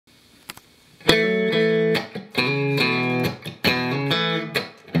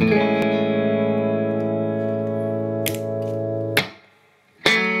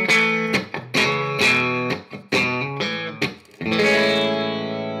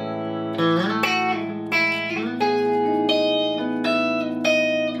Hi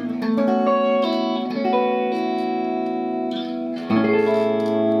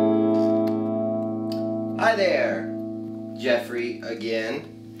there, Jeffrey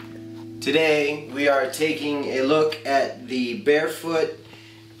again. Today we are taking a look at the Barefoot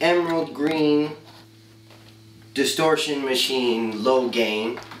Emerald Green Distortion Machine Low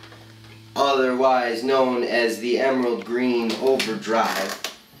Gain, otherwise known as the Emerald Green Overdrive.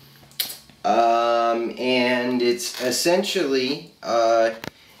 And it's essentially an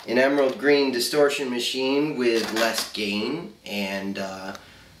emerald green distortion machine with less gain and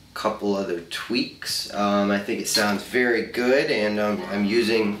couple other tweaks. I think it sounds very good, and I'm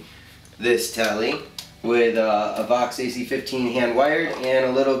using this telly with a Vox AC15 hand wired and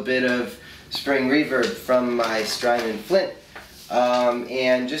a little bit of spring reverb from my Strymon Flint.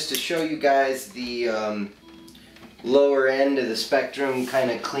 And just to show you guys the lower end of the spectrum,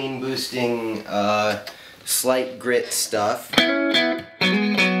 kind of clean boosting, slight grit stuff.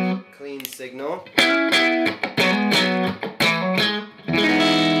 Clean signal.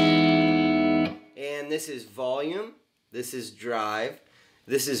 This is volume, this is drive,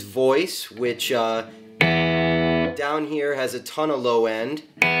 this is voice, which down here has a ton of low end,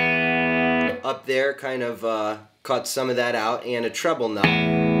 up there kind of cut some of that out, and a treble knob.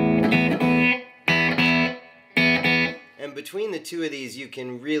 And between the two of these you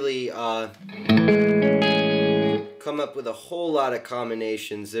can really come up with a whole lot of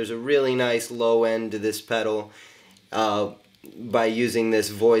combinations. There's a really nice low end to this pedal by using this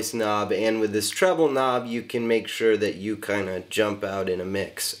voice knob, and with this treble knob you can make sure that you kind of jump out in a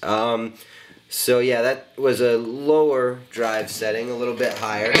mix. So yeah, that was a lower drive setting, a little bit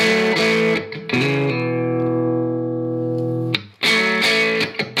higher.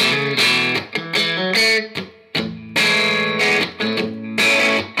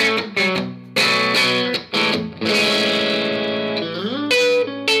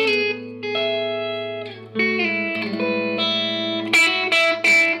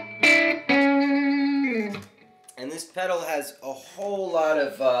 Pedal has a whole lot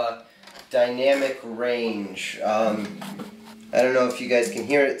of dynamic range. I don't know if you guys can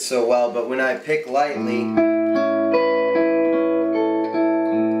hear it so well, but when I pick lightly,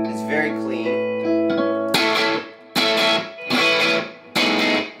 it's very clean.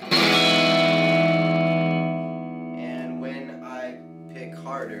 And when I pick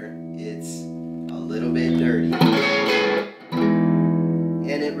harder, it's a little bit dirty.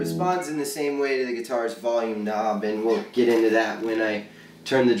 And it responds in the same way to the guitar's volume knob, and we'll get into that when I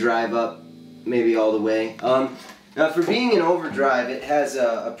turn the drive up maybe all the way. Now for being an overdrive, it has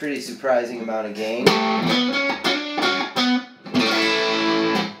a pretty surprising amount of gain.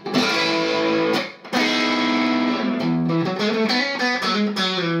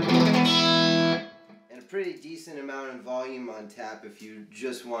 And a pretty decent amount of volume on tap if you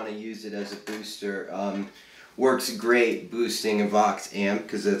just want to use it as a booster. Works great boosting a Vox amp,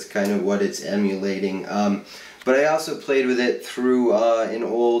 because that's kind of what it's emulating. But I also played with it through an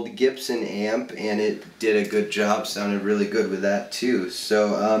old Gibson amp, and it did a good job, sounded really good with that too.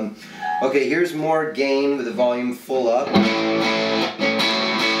 So, okay, here's more gain with the volume full up, and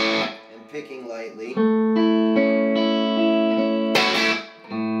picking lightly.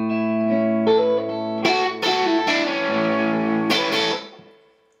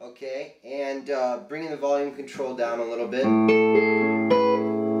 Okay, and bringing the volume control down a little bit.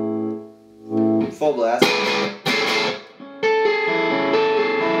 Full blast.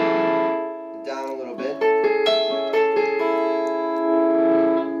 Down a little bit.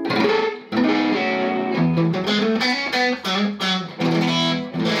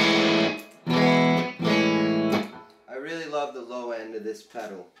 I really love the low end of this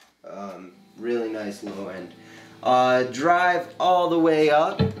pedal. Really nice low end. Drive all the way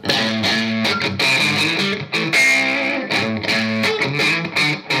up.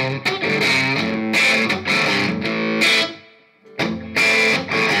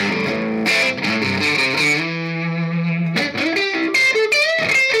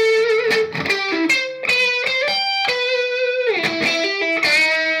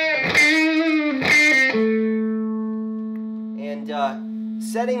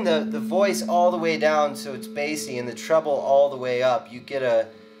 Setting the voice all the way down so it's bassy and the treble all the way up, you get a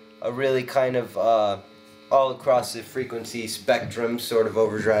really kind of all across the frequency spectrum sort of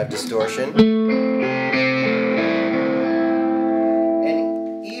overdrive distortion.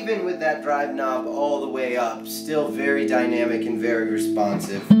 And even with that drive knob all the way up, still very dynamic and very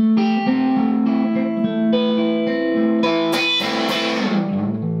responsive.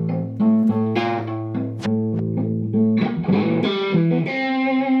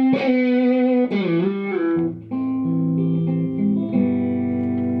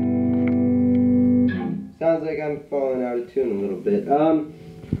 tune a little bit.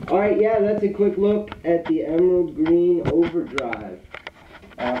 Alright, yeah, that's a quick look at the Emerald Green Overdrive.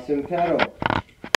 Awesome pedal.